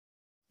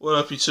What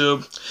up,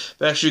 YouTube?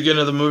 Back to get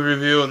another movie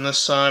review, and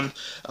this time,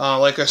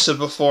 like I said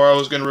before, I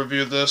was going to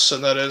review this,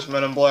 and that is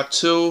Men in Black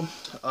 2.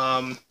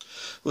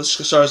 Which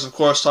stars, of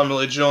course, Tommy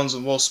Lee Jones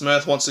and Will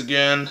Smith once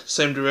again.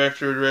 Same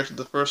director who directed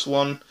the first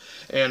one.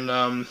 And,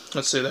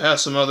 let's see, they have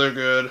some other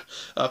good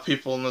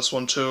people in this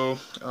one, too.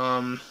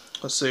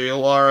 Let's see,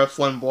 Lara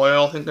Flynn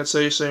Boyle, I think that's how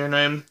you say your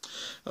name.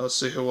 Let's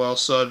see who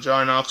else.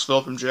 John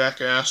Knoxville from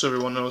Jackass.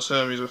 Everyone knows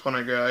him. He's a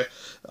funny guy.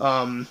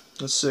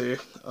 Let's see.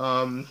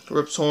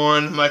 Rip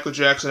Torn. Michael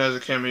Jackson has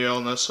a cameo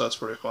in this, so that's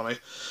pretty funny.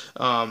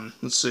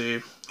 Let's see.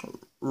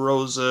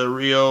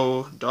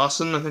 Rosario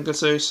Dawson, I think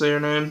that's how you say your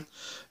name.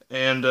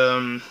 And,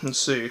 let's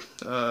see.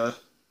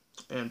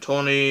 And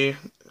Tony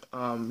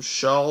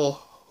Shalhoub,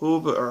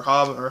 or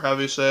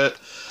however you say it.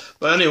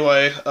 But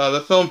anyway,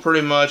 the film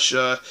pretty much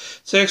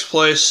takes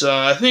place,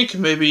 I think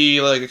maybe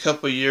like a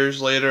couple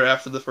years later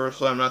after the first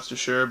one, I'm not too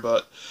sure.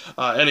 But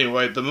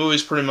anyway, the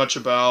movie's pretty much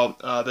about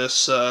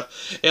this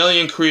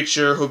alien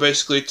creature who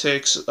basically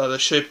takes the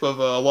shape of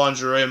a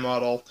lingerie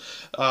model,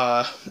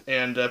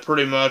 and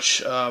pretty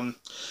much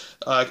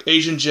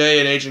Agent J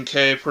and Agent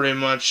K pretty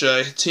much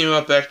team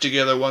up back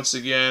together once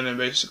again and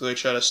basically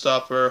try to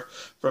stop her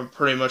from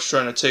pretty much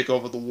trying to take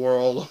over the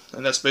world.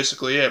 And that's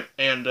basically it.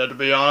 And to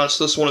be honest,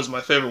 this one is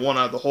my favorite one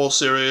out of the whole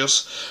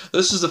series.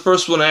 This is the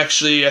first one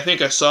actually I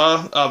think I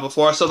saw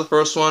before I saw the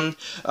first one,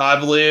 I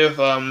believe.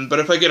 But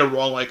if I get it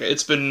wrong, like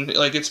it's been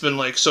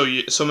like so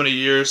many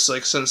years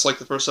like since like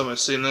the first time I've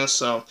seen this,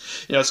 so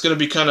you know it's gonna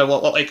be kind of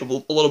like a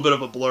little bit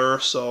of a blur.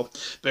 So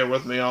bear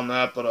with me on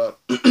that. But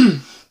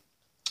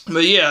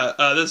But yeah,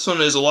 this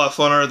one is a lot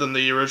funner than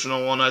the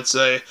original one, I'd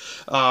say.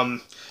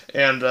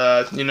 And,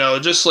 you know,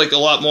 just like a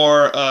lot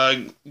more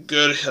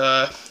good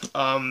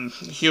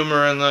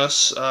humor in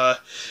this.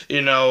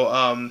 You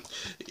know,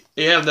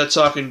 you have that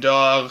talking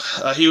dog.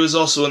 He was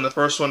also in the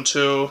first one,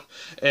 too.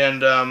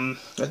 And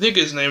I think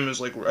his name is,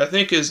 like,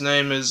 what's his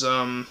name?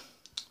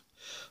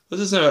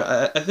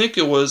 I think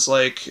it was,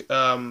 like,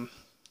 what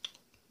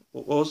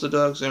was the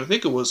dog's name? I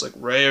think it was, like,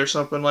 Ray or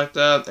something like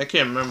that. I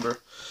can't remember.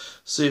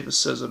 See if it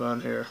says it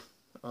on here.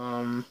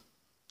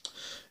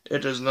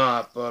 It does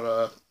not,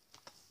 but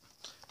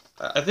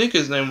I think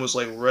his name was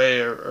like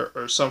Ray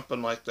or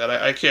something like that.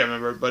 I can't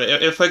remember, but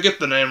if I get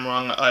the name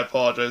wrong, I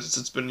apologize.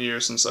 It's been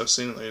years since I've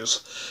seen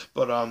these.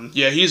 But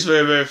yeah, he's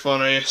very, very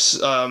funny.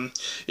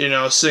 You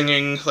know,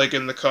 singing like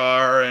in the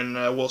car and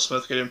Will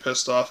Smith getting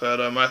pissed off at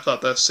him. I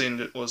thought that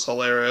scene was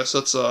hilarious.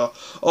 It's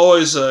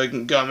always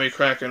got me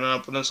cracking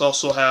up. And this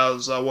also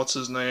has what's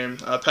his name?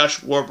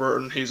 Patrick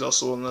Warburton. He's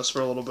also in this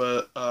for a little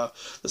bit. The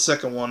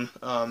second one.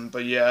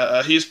 But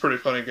yeah, he's a pretty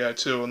funny guy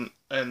too.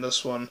 And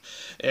this one,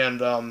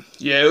 and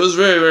yeah, it was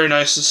very, very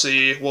nice to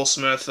see Will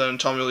Smith and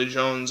Tommy Lee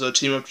Jones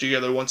team up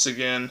together once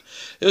again.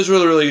 It was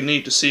really, really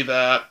neat to see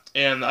that,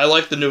 and I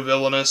like the new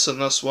villainess in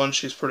this one.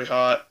 She's pretty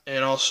hot,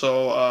 and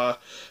also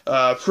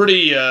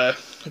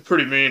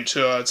pretty mean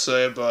too, I'd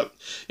say. But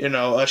you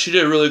know, she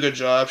did a really good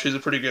job. She's a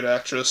pretty good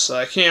actress.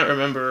 I can't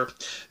remember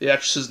the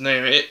actress's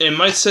name. It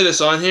might say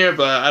this on here,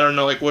 but I don't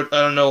know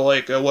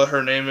what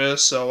her name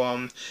is.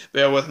 So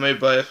bear with me.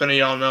 But if any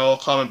of y'all know,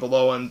 comment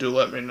below and do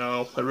let me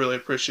know. I really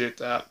appreciate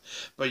that.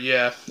 But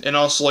yeah, and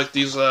also like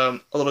these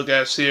little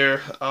guys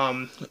here,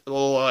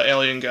 little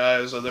alien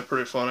guys. They're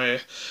pretty funny.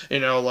 You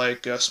know,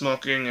 like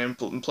smoking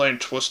and playing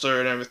Twister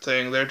and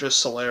everything. They're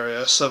just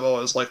hilarious. I've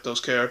always liked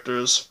those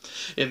characters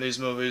in these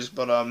movies.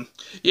 But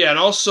yeah, and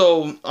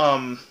also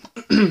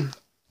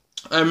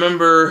I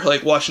remember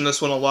like watching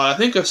this one a lot. I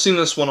think I've seen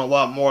this one a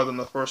lot more than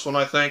the first one,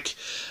 I think.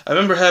 I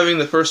remember having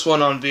the first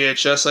one on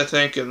VHS, I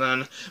think, and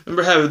then I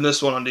remember having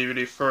this one on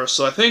DVD first.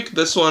 So I think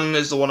this one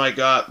is the one I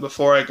got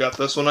before I got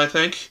this one, I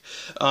think.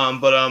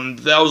 But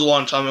that was a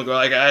long time ago.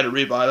 Like I had to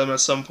rebuy them at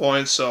some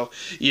point. So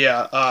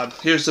yeah,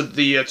 here's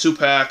the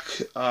two-pack,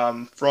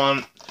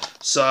 front,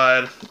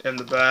 side, and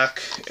the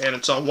back, and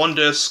it's on one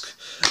disc.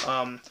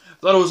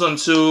 Thought it was on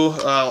two.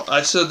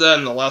 I said that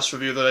in the last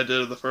review that I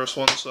did of the first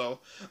one, so,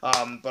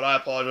 but I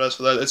apologize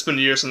for that. It's been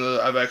years since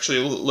I've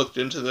actually looked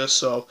into this,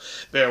 so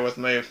bear with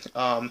me.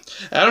 I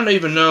don't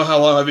even know how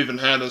long I've even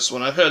had this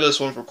one. I've had this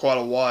one for quite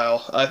a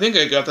while. I think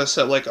I got this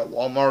at like a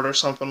Walmart or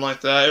something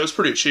like that. It was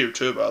pretty cheap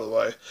too, by the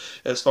way,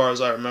 as far as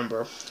I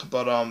remember.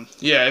 But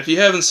yeah, if you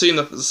haven't seen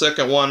the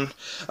second one,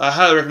 I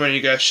highly recommend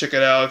you guys check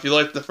it out. If you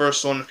like the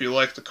first one, if you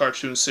like the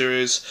cartoon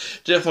series,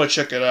 definitely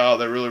check it out.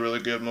 They're really, really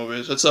good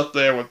movies. It's up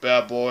there with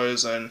Bad Boys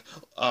and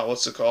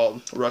what's it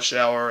called, Rush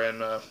Hour, and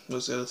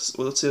what's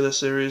the other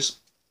series,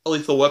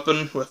 Lethal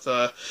Weapon with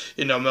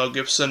you know, Mel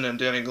Gibson and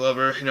Danny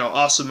Glover. You know,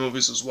 awesome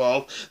movies as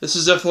well. This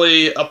is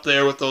definitely up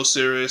there with those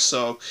series.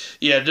 So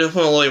yeah,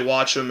 definitely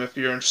watch them if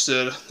you're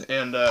interested.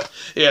 And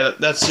yeah,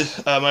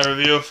 that's my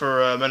review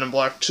for Men in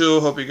Black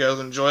 2. Hope you guys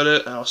enjoyed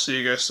it, and I'll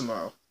see you guys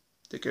tomorrow.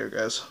 Take care,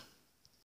 guys.